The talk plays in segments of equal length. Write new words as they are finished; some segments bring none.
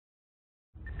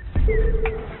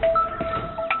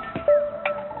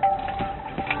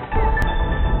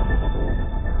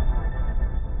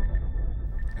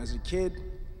kid,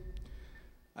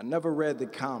 I never read the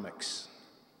comics.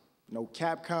 No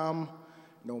Capcom,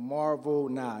 no Marvel,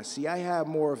 nah. See, I had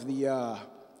more of the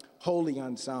holy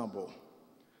ensemble.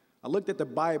 I looked at the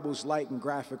Bible's light and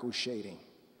graphical shading,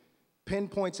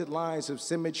 pinpointed lines of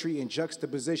symmetry and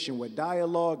juxtaposition with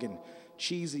dialogue and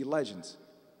cheesy legends.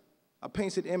 I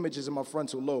painted images in my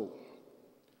frontal lobe,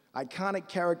 iconic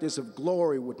characters of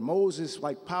glory with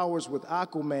Moses-like powers with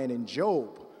Aquaman and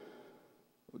Job.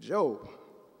 Well, Job,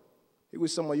 he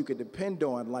was someone you could depend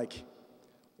on. Like,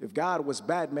 if God was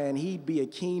Batman, he'd be a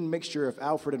keen mixture of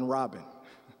Alfred and Robin.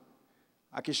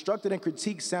 I constructed and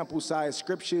critiqued sample-sized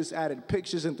scriptures, added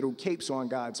pictures, and threw capes on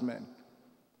God's men,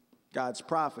 God's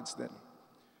prophets then.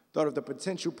 Thought of the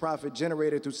potential profit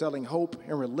generated through selling hope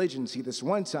and religion. See, this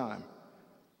one time,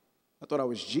 I thought I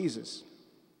was Jesus.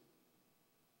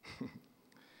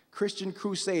 Christian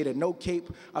crusader, no cape.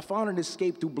 I found an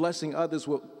escape through blessing others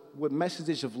with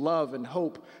messages of love and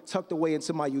hope tucked away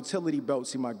into my utility belt.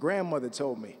 See, my grandmother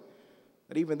told me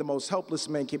that even the most helpless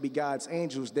men can be God's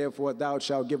angels, therefore thou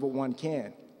shalt give what one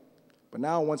can. But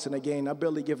now, once and again, I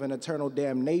barely give an eternal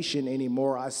damnation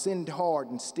anymore. I sinned hard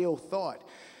and still thought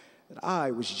that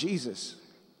I was Jesus.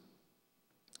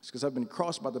 It's because I've been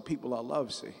crossed by the people I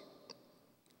love, see.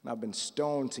 And I've been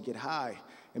stoned to get high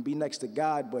and be next to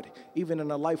God, but even in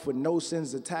a life with no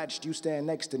sins attached, you stand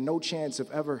next to no chance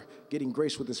of ever getting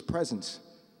grace with his presence.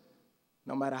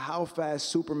 No matter how fast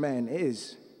Superman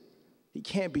is, he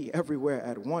can't be everywhere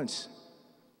at once.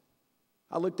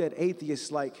 I looked at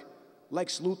atheists like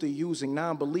Lex Luthor using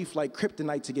non-belief like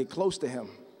kryptonite to get close to him.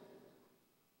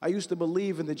 I used to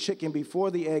believe in the chicken before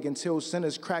the egg until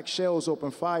sinners cracked shells,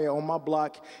 opened fire on my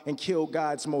block, and killed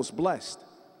God's most blessed.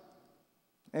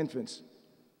 Infants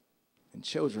and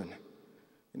children.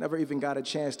 You never even got a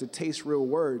chance to taste real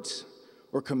words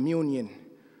or communion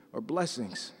or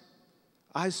blessings.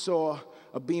 I saw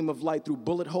a beam of light through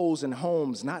bullet holes in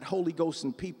homes, not Holy Ghost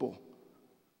in people.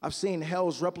 I've seen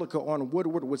hell's replica on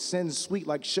Woodward with sins sweet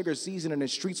like sugar, seasoned in the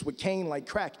streets with cane like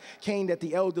crack, cane that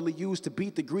the elderly used to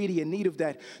beat the greedy in need of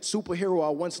that superhero I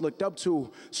once looked up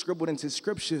to, scribbled into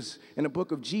scriptures in the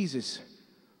book of Jesus,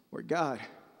 where God,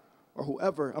 or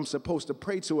whoever I'm supposed to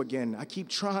pray to again, I keep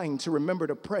trying to remember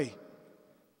to pray.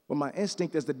 But my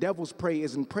instinct as the devil's prey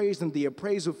isn't praising the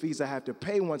appraisal fees I have to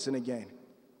pay once and again.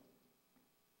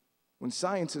 When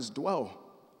scientists dwell,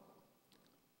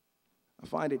 I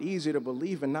find it easier to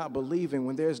believe in not believing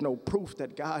when there's no proof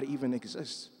that God even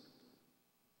exists.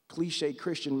 Cliche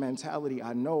Christian mentality,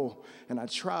 I know, and I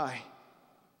try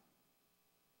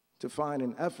to find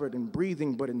an effort in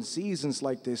breathing, but in seasons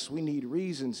like this, we need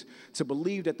reasons to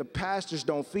believe that the pastors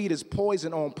don't feed us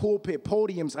poison on pulpit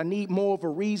podiums. I need more of a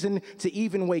reason to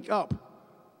even wake up.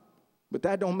 But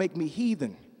that don't make me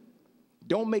heathen.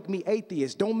 Don't make me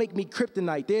atheist. Don't make me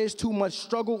kryptonite. There's too much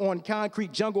struggle on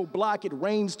concrete jungle block. It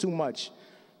rains too much.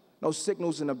 No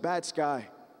signals in the bad sky.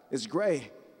 It's gray,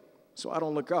 so I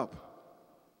don't look up.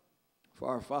 For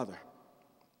our Father.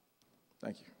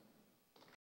 Thank you.